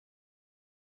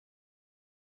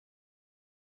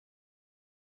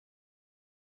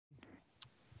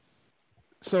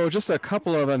So just a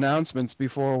couple of announcements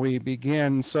before we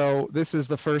begin. So this is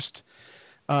the first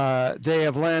day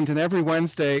of Lent, and every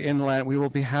Wednesday in Lent, we will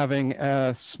be having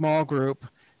a small group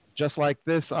just like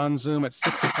this on Zoom at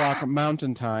 6 o'clock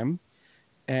Mountain Time.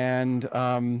 And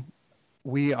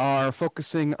we are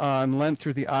focusing on Lent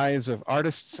through the eyes of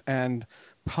artists and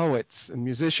poets and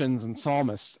musicians and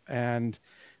psalmists. And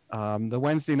the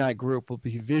Wednesday night group will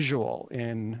be visual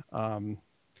in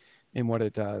what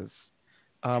it does.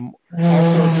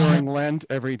 Also during Lent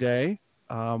every day,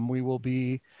 we will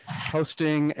be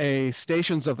hosting a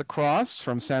Stations of the Cross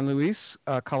from San Luis,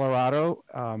 Colorado,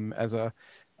 as a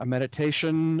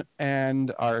meditation,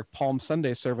 and our Palm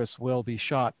Sunday service will be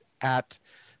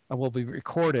will be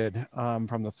recorded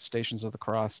from the Stations of the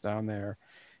Cross down there.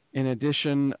 In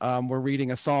addition, we're reading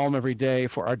a psalm every day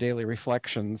for our daily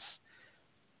reflections.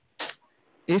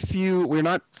 We're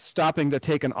not stopping to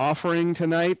take an offering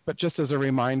tonight, but just as a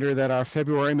reminder that our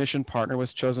February mission partner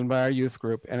was chosen by our youth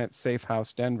group, and it's Safe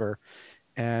House Denver.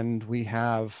 And we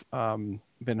have been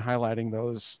highlighting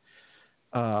those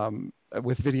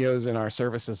with videos in our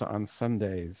services on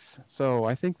Sundays. So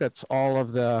I think that's all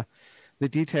of the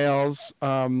details.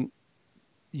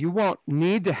 You won't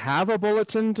need to have a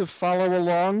bulletin to follow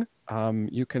along.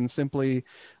 You can simply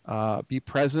be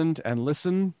present and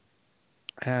listen.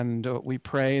 And we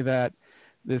pray that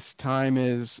this time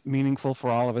is meaningful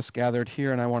for all of us gathered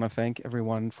here. And I want to thank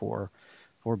everyone for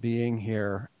being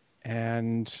here.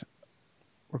 And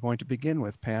we're going to begin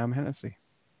with Pam Hennessy.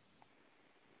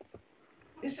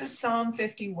 This is Psalm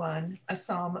 51, a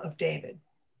psalm of David.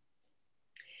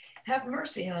 Have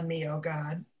mercy on me, O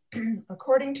God,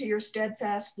 according to your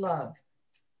steadfast love.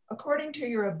 According to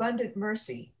your abundant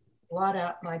mercy, blot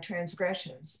out my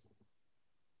transgressions.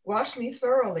 Wash me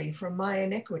thoroughly from my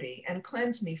iniquity and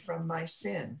cleanse me from my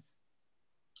sin.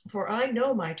 For I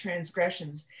know my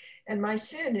transgressions, and my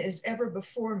sin is ever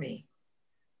before me.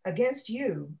 Against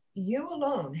you, you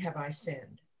alone have I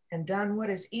sinned, and done what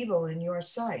is evil in your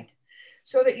sight,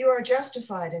 so that you are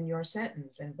justified in your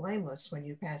sentence and blameless when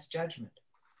you pass judgment.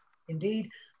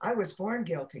 Indeed, I was born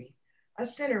guilty, a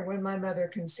sinner when my mother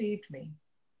conceived me.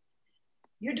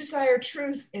 You desire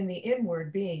truth in the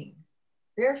inward being.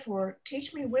 Therefore,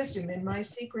 teach me wisdom in my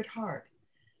secret heart.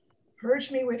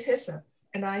 Purge me with hyssop,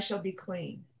 and I shall be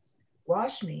clean.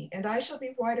 Wash me, and I shall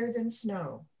be whiter than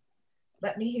snow.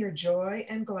 Let me hear joy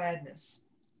and gladness.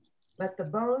 Let the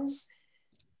bones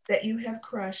that you have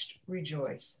crushed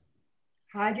rejoice.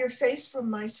 Hide your face from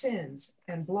my sins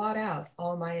and blot out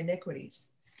all my iniquities.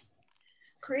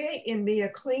 Create in me a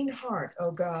clean heart,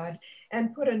 O God,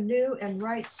 and put a new and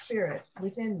right spirit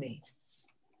within me.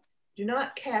 Do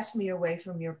not cast me away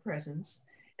from your presence,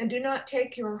 and do not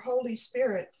take your Holy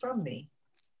Spirit from me.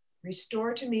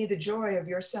 Restore to me the joy of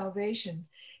your salvation,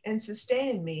 and sustain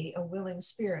in me a willing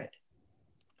spirit.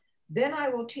 Then I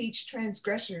will teach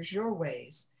transgressors your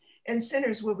ways, and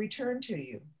sinners will return to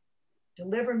you.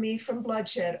 Deliver me from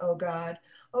bloodshed, O God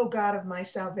of my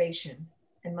salvation,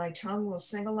 and my tongue will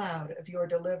sing aloud of your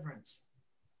deliverance.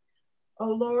 O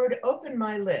Lord, open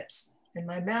my lips, and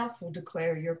my mouth will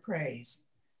declare your praise.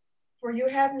 For you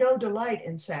have no delight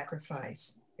in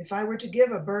sacrifice. If I were to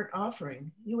give a burnt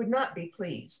offering, you would not be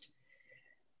pleased.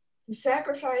 The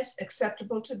sacrifice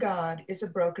acceptable to God is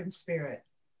a broken spirit.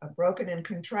 A broken and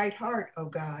contrite heart, O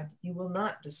God, you will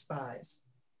not despise.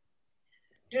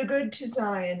 Do good to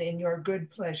Zion in your good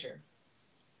pleasure.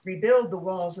 Rebuild the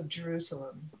walls of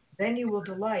Jerusalem. Then you will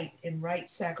delight in right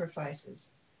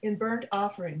sacrifices, in burnt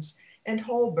offerings and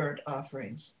whole burnt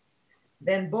offerings.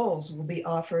 Then bulls will be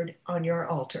offered on your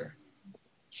altar.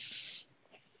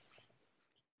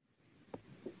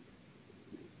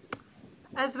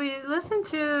 As we listen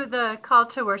to the call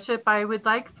to worship, I would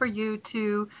like for you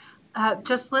to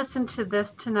just listen to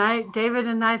this tonight. David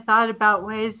and I thought about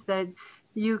ways that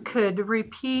you could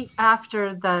repeat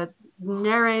after the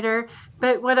narrator,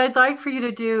 but what I'd like for you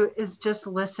to do is just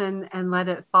listen and let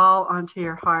it fall onto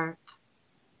your heart.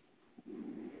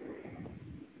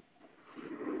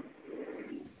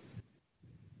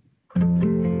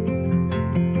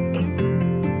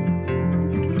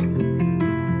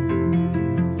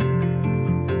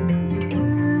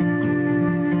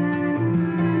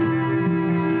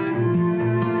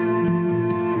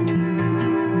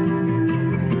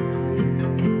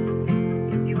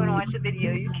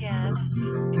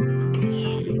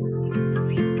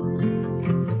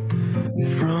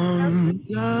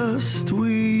 Dust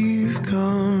we've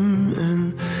come,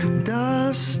 and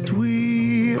dust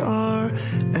we are,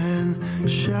 and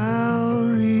shall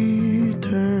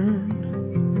return.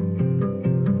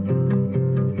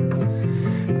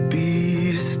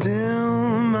 Be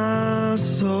still, my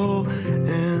soul,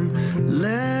 and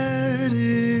let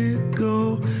it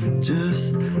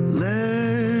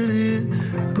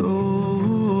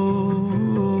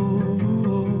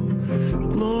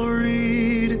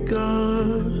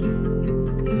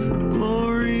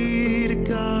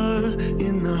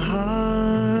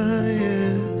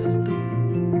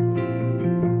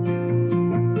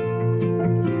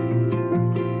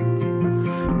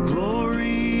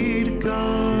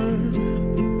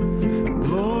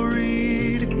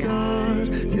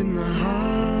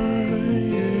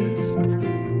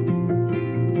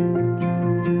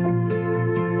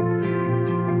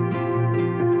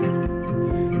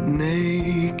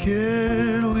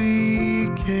forget we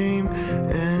came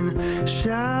and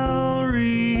shall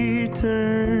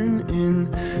return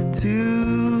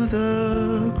into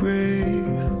the grave.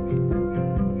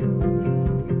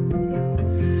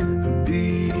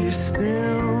 Be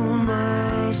still,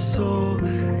 my soul,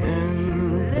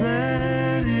 and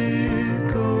let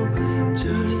it go.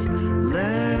 Just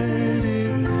let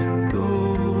it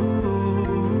go.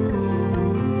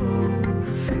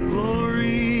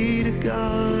 Glory to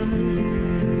God.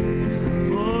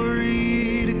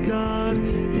 Glory to God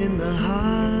in the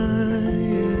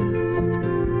highest.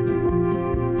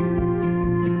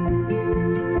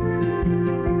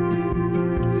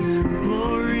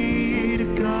 Glory to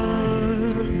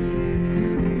God.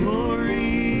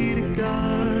 Glory to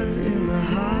God in the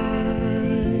highest.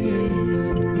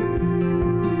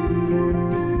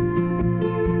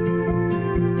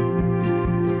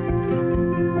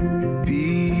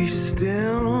 Be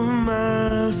still,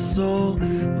 my soul,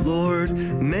 Lord,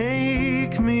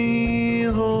 make me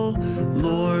whole.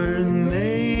 Lord,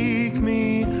 make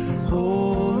me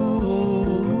whole.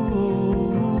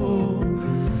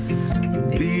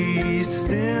 Be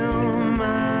still,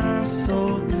 my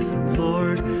soul,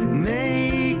 Lord,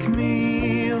 make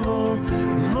me whole.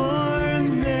 Lord,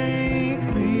 make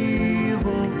me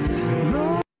whole.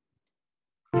 Lord,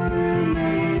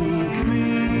 make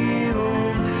me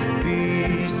whole.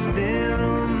 Be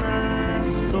still, my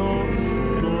soul,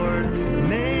 Lord,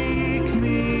 make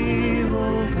me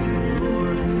whole.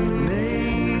 Lord,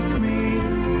 make me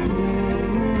whole.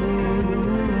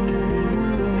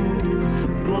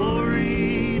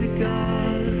 Glory to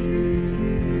God.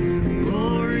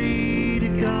 Glory to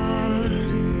God.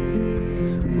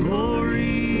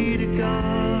 Glory to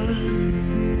God.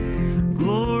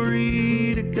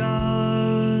 Glory to God.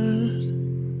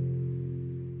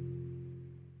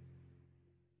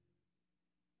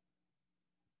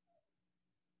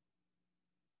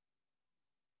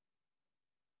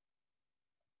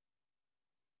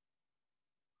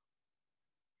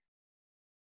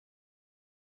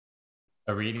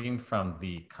 A reading from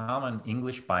the Common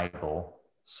English Bible,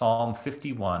 Psalm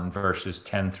 51, verses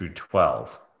 10 through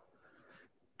 12.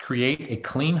 Create a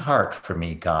clean heart for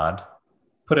me, God.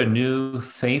 Put a new,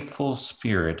 faithful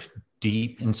spirit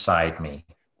deep inside me.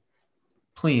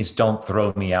 Please don't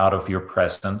throw me out of your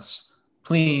presence.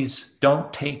 Please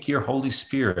don't take your Holy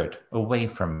Spirit away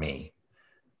from me.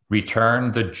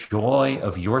 Return the joy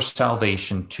of your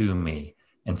salvation to me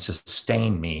and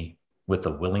sustain me with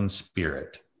a willing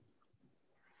spirit.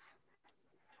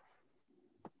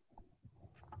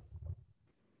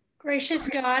 Gracious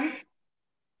God,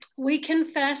 we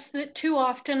confess that too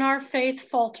often our faith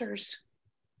falters.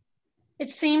 It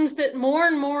seems that more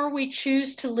and more we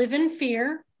choose to live in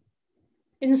fear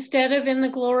instead of in the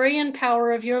glory and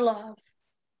power of your love.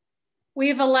 We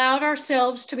have allowed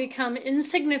ourselves to become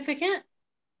insignificant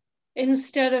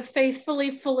instead of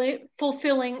faithfully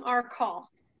fulfilling our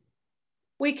call.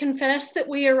 We confess that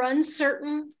we are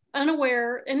uncertain,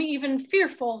 unaware, and even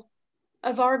fearful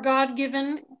of our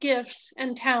God-given gifts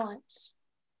and talents.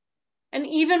 And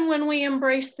even when we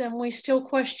embrace them, we still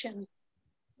question,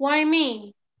 why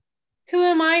me? Who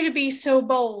am I to be so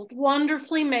bold,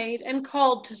 wonderfully made, and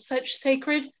called to such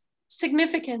sacred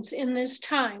significance in this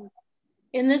time,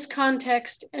 in this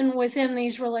context, and within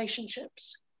these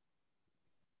relationships?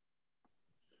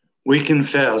 We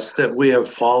confess that we have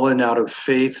fallen out of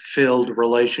faith-filled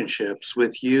relationships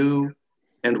with you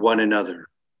and one another.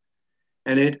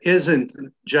 And it isn't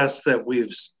just that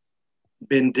we've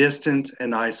been distant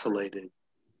and isolated.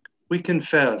 We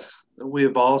confess that we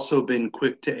have also been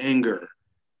quick to anger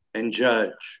and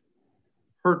judge,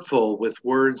 hurtful with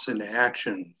words and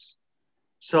actions,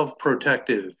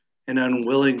 self-protective and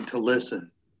unwilling to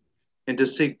listen and to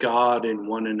seek God in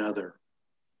one another.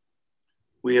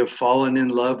 We have fallen in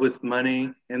love with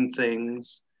money and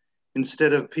things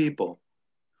instead of people,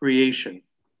 creation,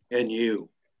 and you.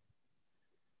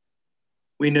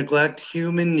 We neglect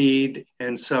human need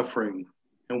and suffering,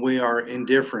 and we are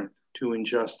indifferent to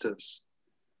injustice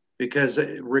because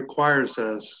it requires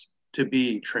us to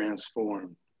be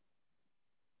transformed.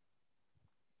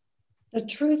 The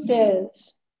truth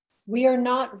is, we are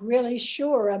not really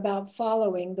sure about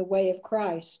following the way of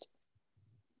Christ.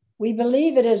 We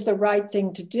believe it is the right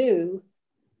thing to do,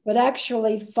 but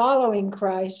actually following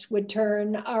Christ would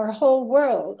turn our whole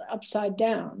world upside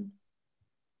down.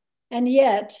 And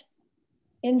yet,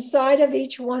 inside of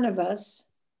each one of us,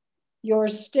 your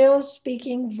still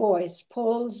speaking voice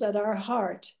pulls at our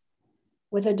heart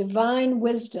with a divine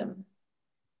wisdom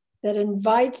that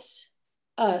invites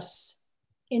us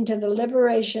into the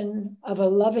liberation of a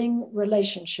loving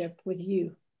relationship with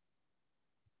you.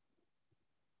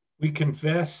 We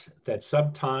confess that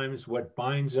sometimes what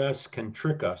binds us can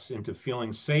trick us into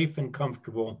feeling safe and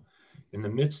comfortable in the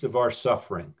midst of our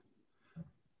suffering.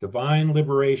 Divine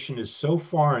liberation is so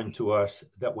foreign to us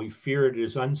that we fear it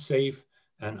is unsafe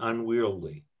and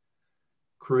unwieldy.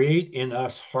 Create in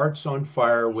us hearts on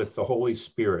fire with the Holy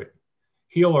Spirit.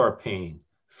 Heal our pain,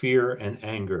 fear, and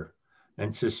anger,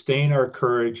 and sustain our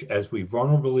courage as we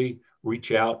vulnerably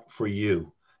reach out for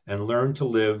you and learn to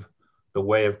live the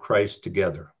way of Christ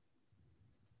together.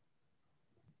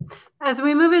 As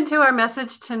we move into our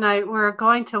message tonight, we're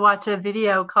going to watch a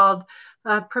video called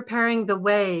Preparing the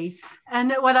Way.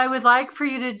 And what I would like for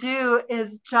you to do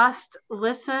is just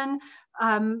listen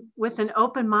with an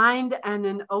open mind and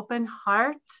an open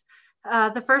heart.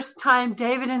 The first time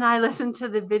David and I listened to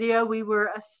the video, we were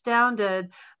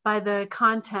astounded by the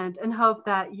content and hope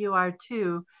that you are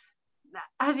too.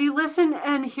 As you listen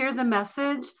and hear the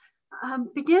message,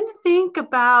 begin to think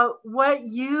about what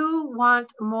you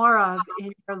want more of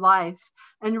in your life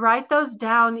and write those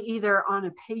down either on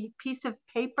a piece of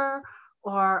paper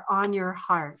or on your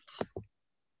heart.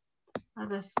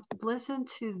 Let us listen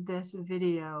to this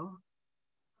video.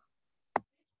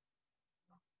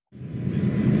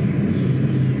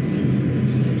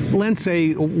 Lent's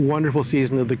a wonderful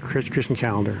season of the Christian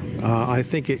calendar. I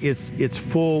think it's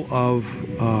full of,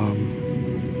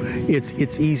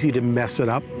 it's easy to mess it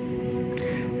up.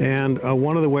 And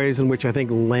one of the ways in which I think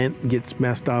Lent gets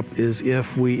messed up is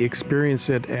if we experience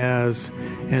it as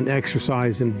an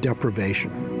exercise in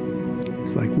deprivation.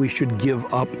 It's like we should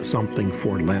give up something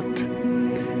for Lent,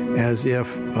 as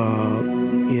if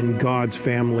in God's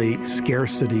family,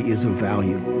 scarcity is of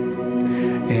value.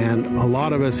 And a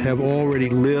lot of us have already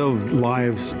lived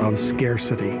lives of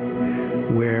scarcity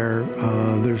where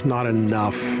there's not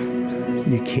enough.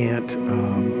 You can't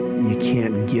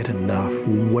get enough,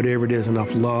 whatever it is,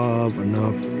 enough love,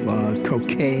 enough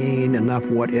cocaine,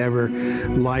 enough whatever.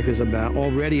 Life is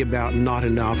already about not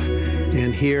enough.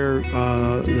 And here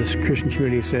this Christian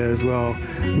community says, well,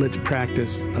 let's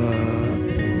practice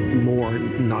more,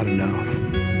 not enough.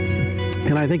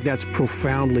 And I think that's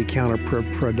profoundly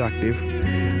counterproductive.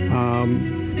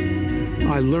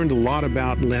 I learned a lot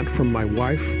about Lent from my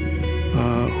wife,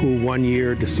 who one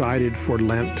year decided for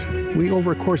Lent. We,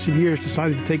 over a course of years,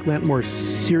 decided to take Lent more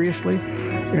seriously.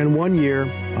 And one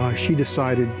year, she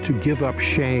decided to give up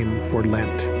shame for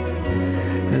Lent.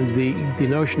 And the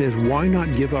notion is, why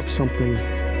not give up something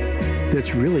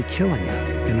that's really killing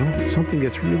you, something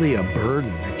that's really a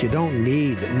burden that you don't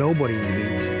need, that nobody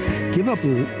needs. Give up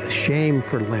shame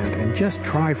for Lent and just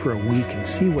try for a week and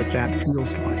see what that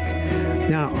feels like.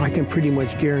 Now, I can pretty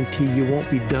much guarantee you won't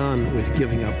be done with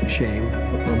giving up shame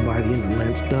by the end of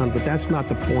Lent's done, but that's not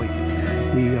the point.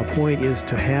 The point is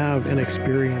to have an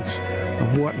experience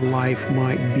of what life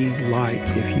might be like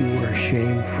if you were a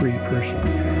shame-free person.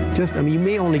 You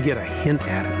may only get a hint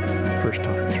at it the first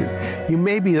time through. You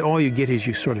may be all you get is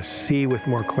you sort of see with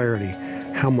more clarity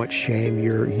how much shame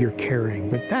you're carrying.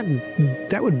 But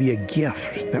that would be a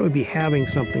gift. That would be having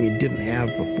something you didn't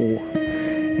have before.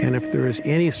 And if there is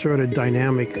any sort of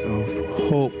dynamic of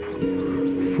hope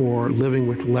for living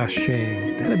with less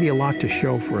shame, that'd be a lot to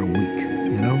show for a week, I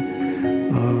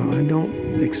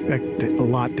don't expect a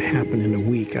lot to happen in a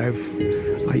week. I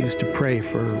used to pray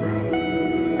for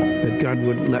that God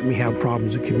would let me have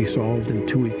problems that could be solved in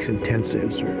 2 weeks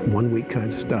intensives or 1 week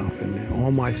kinds of stuff. And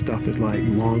all my stuff is like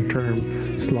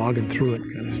long-term slogging through it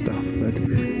kind of stuff. But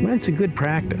Lent's a good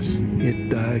practice.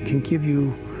 It can give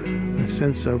you a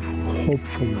sense of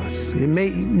hopefulness. It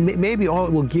maybe all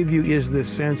it will give you is this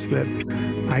sense that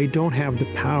I don't have the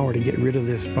power to get rid of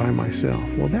this by myself.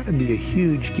 Well, that would be a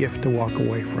huge gift to walk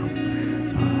away from.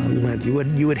 Lent,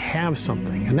 you would have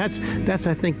something, and that's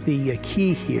I think the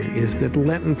key here is that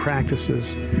Lenten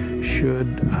practices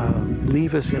should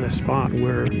leave us in a spot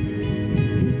where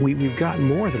we've got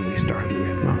more than we started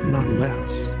with, not less.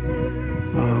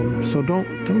 So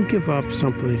don't give up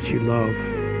something that you love.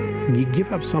 You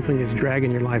give up something that's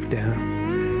dragging your life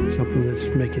down, something that's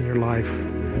making your life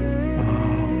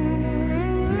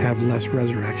have less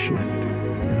resurrection in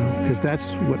it, because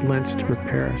that's what Lent's to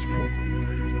prepare us for.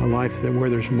 A life where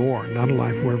there's more, not a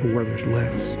life where there's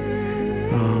less.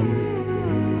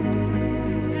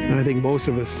 And I think most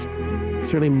of us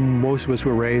who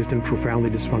are raised in profoundly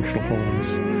dysfunctional homes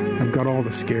have got all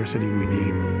the scarcity we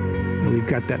need. And we've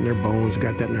got that in our bones, we've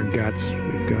got that in our guts,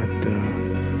 we've got,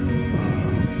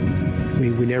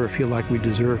 we never feel like we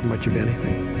deserve much of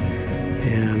anything.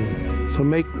 And so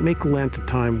make Lent a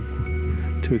time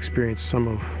to experience some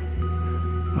of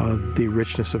the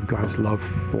richness of God's love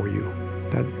for you.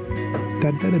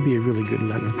 That'd be a really good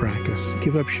Lenten practice.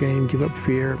 Give up shame, give up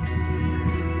fear,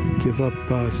 give up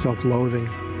self-loathing,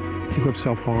 give up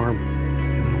self-harm,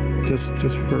 just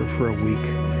for a week,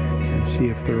 and see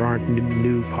if there aren't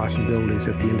new possibilities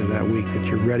at the end of that week that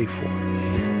you're ready for.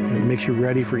 And it makes you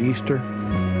ready for Easter.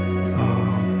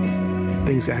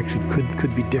 Things actually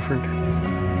could be different.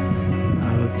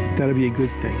 That'll be a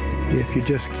good thing. If you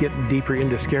just get deeper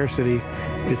into scarcity,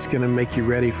 it's going to make you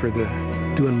ready for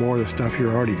doing more of the stuff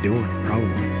you're already doing, probably.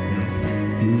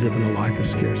 Living a life of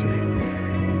scarcity.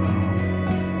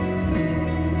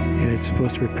 And it's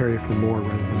supposed to prepare you for more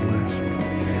rather than less.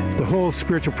 The whole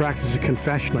spiritual practice of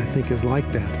confession, I think, is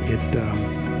like that.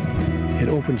 It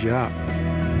opens you up.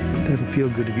 It doesn't feel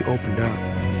good to be opened up.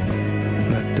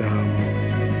 But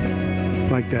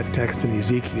it's like that text in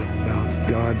Ezekiel about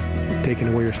God taking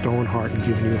away your stone heart and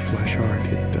giving you a flesh heart.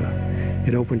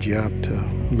 It opens you up to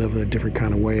live in a different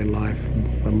kind of way in life,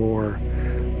 a more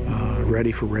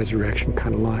ready for resurrection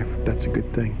kind of life. That's a good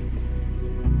thing.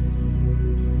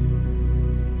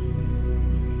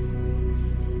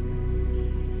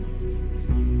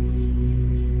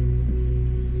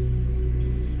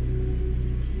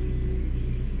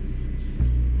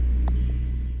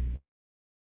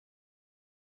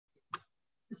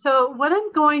 So what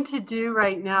I'm going to do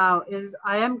right now is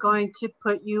I am going to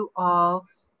put you all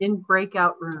in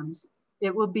breakout rooms.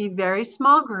 It will be very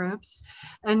small groups.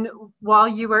 And while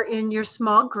you are in your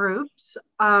small groups,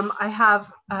 I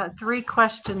have 3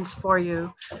 questions for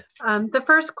you. The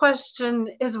first question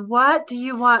is, what do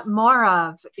you want more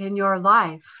of in your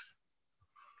life?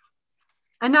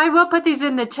 And I will put these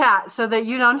in the chat so that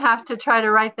you don't have to try to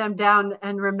write them down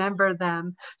and remember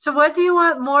them. So what do you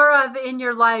want more of in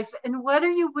your life? And what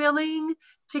are you willing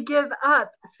to give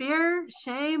up? Fear,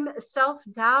 shame,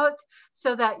 self-doubt,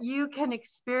 so that you can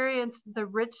experience the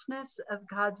richness of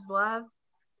God's love?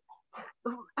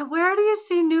 Where do you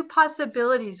see new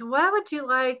possibilities? What would you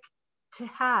like to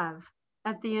have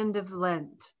at the end of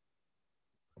Lent?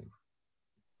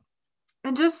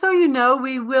 And just so you know,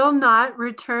 we will not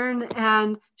return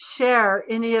and share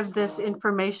any of this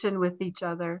information with each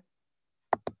other.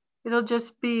 It'll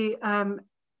just be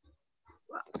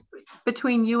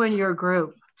between you and your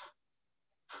group.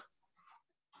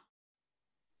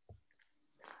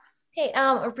 Okay,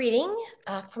 a reading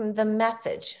from the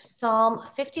Message, Psalm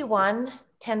 51,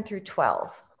 10 through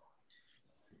 12.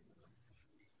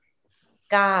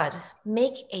 God,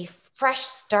 make a fresh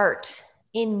start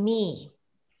in me.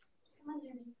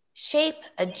 Shape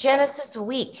a Genesis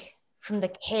week from the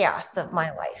chaos of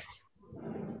my life.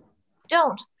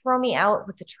 Don't throw me out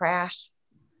with the trash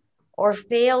or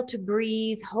fail to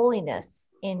breathe holiness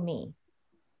in me.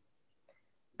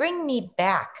 Bring me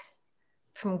back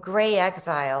from gray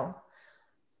exile.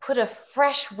 Put a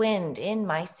fresh wind in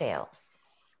my sails.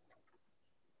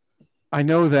 I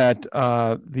know that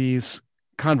these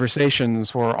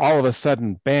conversations were all of a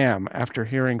sudden, bam, after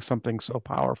hearing something so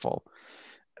powerful.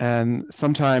 And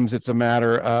sometimes it's a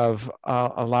matter of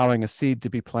allowing a seed to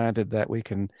be planted that we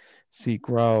can see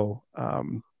grow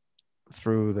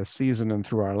through the season and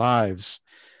through our lives.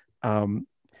 It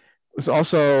was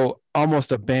also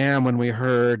almost a bam when we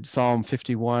heard Psalm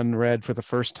 51 read for the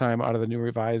first time out of the New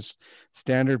Revised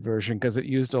Standard Version, because it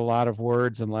used a lot of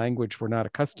words and language we're not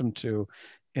accustomed to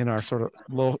in our sort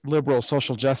of liberal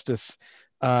social justice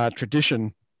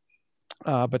tradition.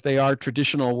 But they are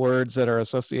traditional words that are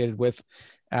associated with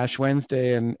Ash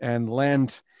Wednesday and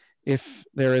Lent. If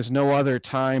there is no other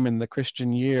time in the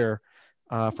Christian year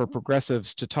for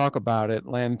progressives to talk about it,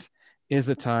 Lent is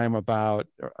a time about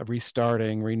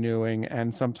restarting, renewing,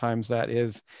 and sometimes that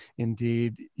is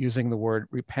indeed using the word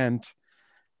repent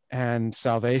and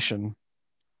salvation.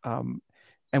 And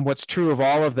what's true of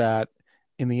all of that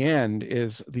in the end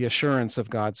is the assurance of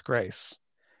God's grace.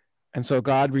 And so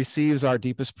God receives our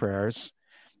deepest prayers.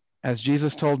 As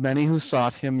Jesus told many who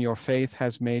sought him, your faith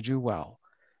has made you well.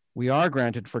 We are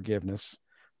granted forgiveness,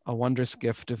 a wondrous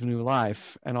gift of new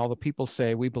life. And all the people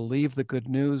say, we believe the good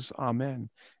news. Amen.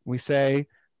 We say,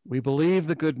 we believe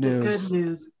the good news. The good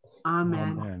news.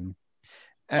 Amen. Amen.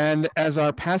 And as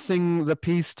our passing the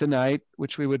peace tonight,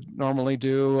 which we would normally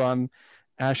do on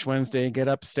Ash Wednesday, get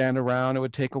up, stand around, it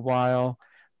would take a while.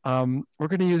 We're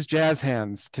going to use jazz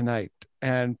hands tonight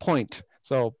and point.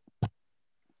 So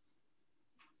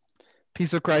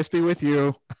peace of Christ be with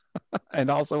you and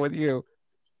also with you.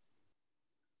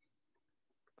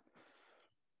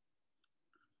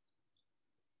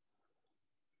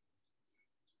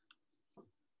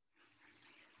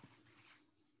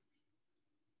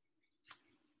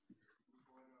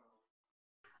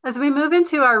 As we move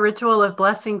into our ritual of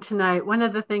blessing tonight, one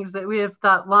of the things that we have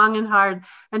thought long and hard,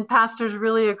 and pastors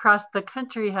really across the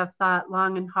country have thought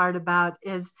long and hard about,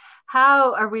 is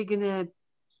how are we going to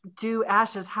do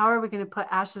ashes? How are we going to put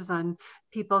ashes on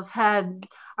people's head?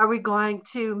 Are we going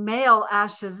to mail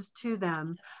ashes to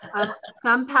them?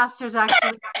 Some pastors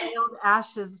actually mailed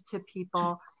ashes to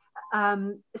people.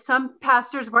 Some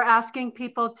pastors were asking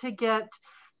people to get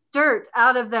dirt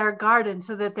out of their garden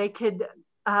so that they could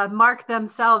mark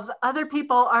themselves. Other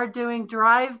people are doing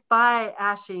drive-by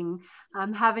ashing,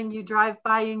 having you drive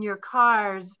by in your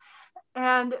cars.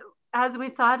 And as we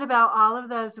thought about all of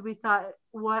those, we thought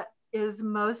what is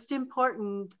most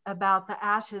important about the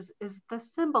ashes is the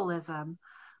symbolism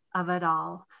of it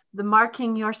all, the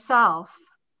marking yourself.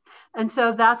 And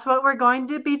so that's what we're going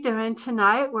to be doing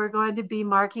tonight. We're going to be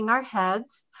marking our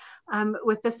heads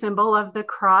with the symbol of the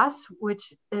cross,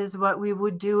 which is what we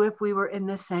would do if we were in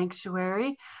the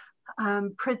sanctuary.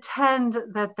 Pretend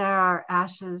that there are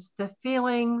ashes. The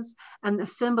feelings and the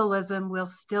symbolism will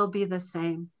still be the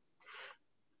same.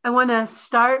 I want to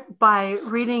start by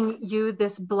reading you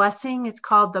this blessing. It's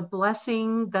called The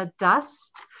Blessing the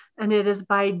Dust, and it is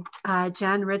by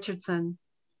Jan Richardson.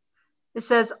 It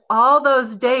says, all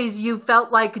those days you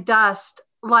felt like dust,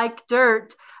 like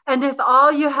dirt, and if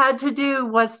all you had to do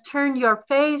was turn your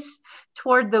face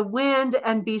toward the wind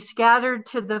and be scattered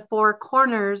to the four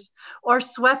corners, or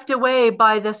swept away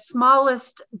by the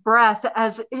smallest breath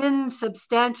as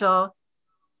insubstantial,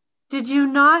 did you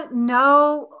not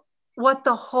know what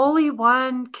the Holy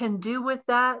One can do with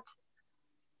that?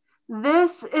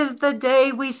 This is the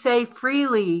day we say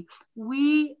freely,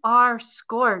 we are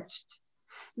scorched.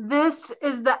 This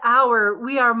is the hour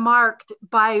we are marked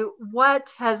by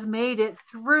what has made it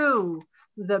through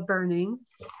the burning.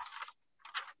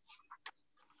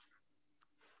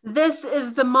 This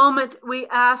is the moment we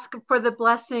ask for the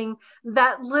blessing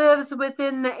that lives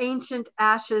within the ancient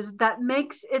ashes, that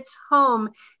makes its home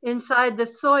inside the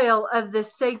soil of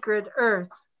this sacred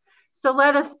earth. So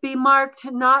let us be marked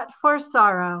not for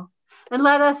sorrow, and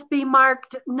let us be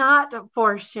marked not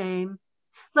for shame.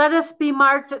 Let us be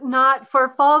marked not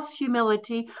for false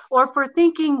humility or for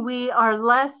thinking we are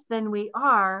less than we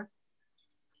are,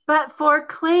 but for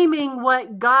claiming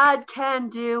what God can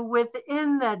do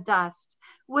within the dust,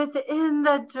 within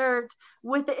the dirt,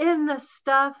 within the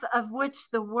stuff of which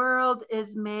the world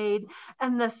is made,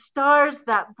 and the stars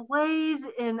that blaze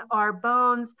in our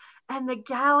bones, and the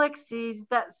galaxies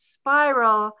that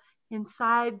spiral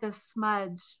inside the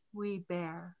smudge we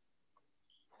bear.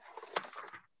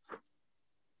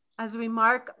 As we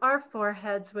mark our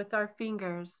foreheads with our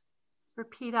fingers,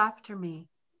 repeat after me.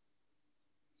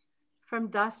 From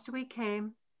dust we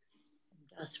came.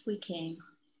 From dust we came.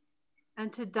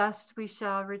 And to dust we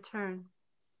shall return.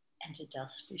 And to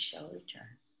dust we shall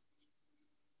return.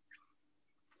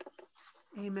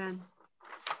 Amen.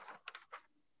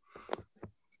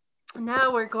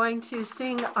 Now we're going to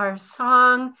sing our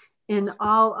song, In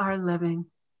All Our Living.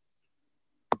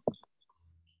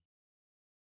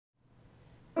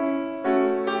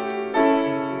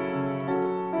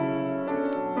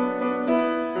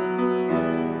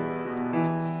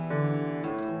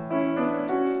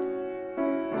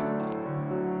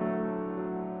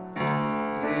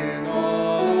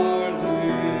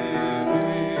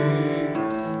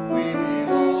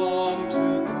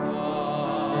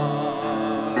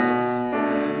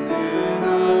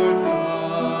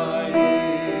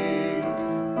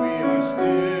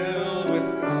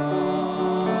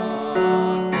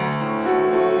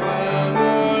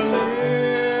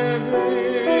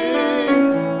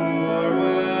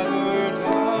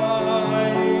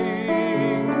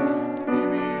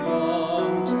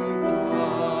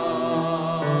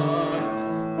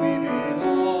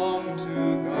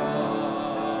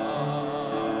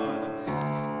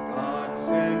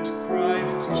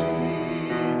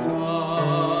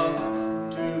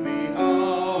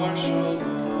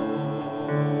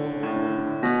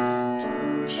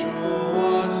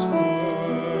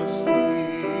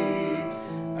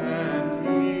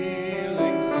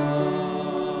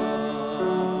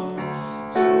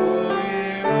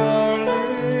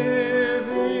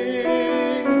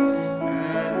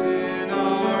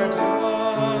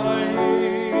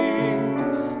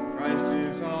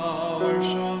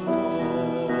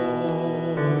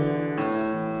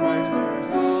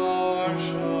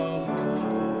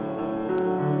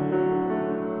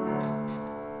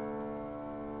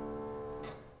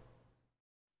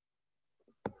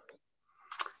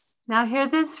 Now hear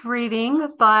this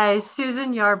reading by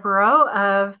Susan Yarborough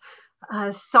of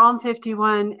Psalm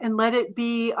 51, and let it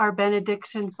be our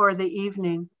benediction for the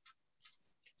evening.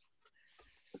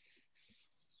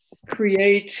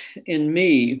 Create in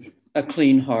me a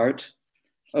clean heart,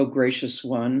 O gracious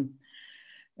one,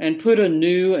 and put a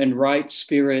new and right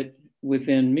spirit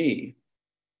within me.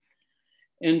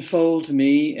 Enfold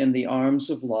me in the arms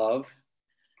of love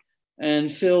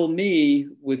and fill me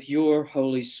with your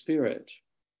Holy Spirit.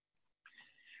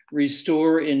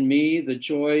 Restore in me the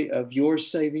joy of your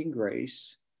saving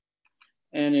grace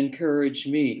and encourage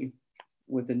me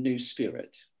with a new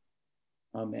spirit.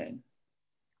 Amen.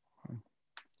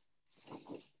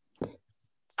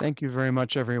 Thank you very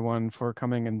much, everyone, for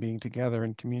coming and being together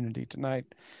in community tonight,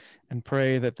 and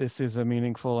pray that this is a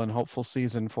meaningful and hopeful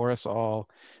season for us all,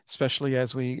 especially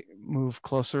as we move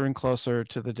closer and closer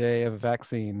to the day of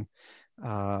vaccine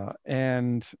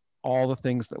and all the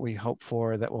things that we hope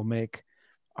for that will make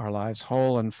our lives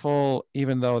whole and full,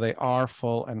 even though they are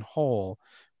full and whole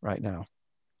right now.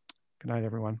 Good night,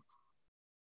 everyone.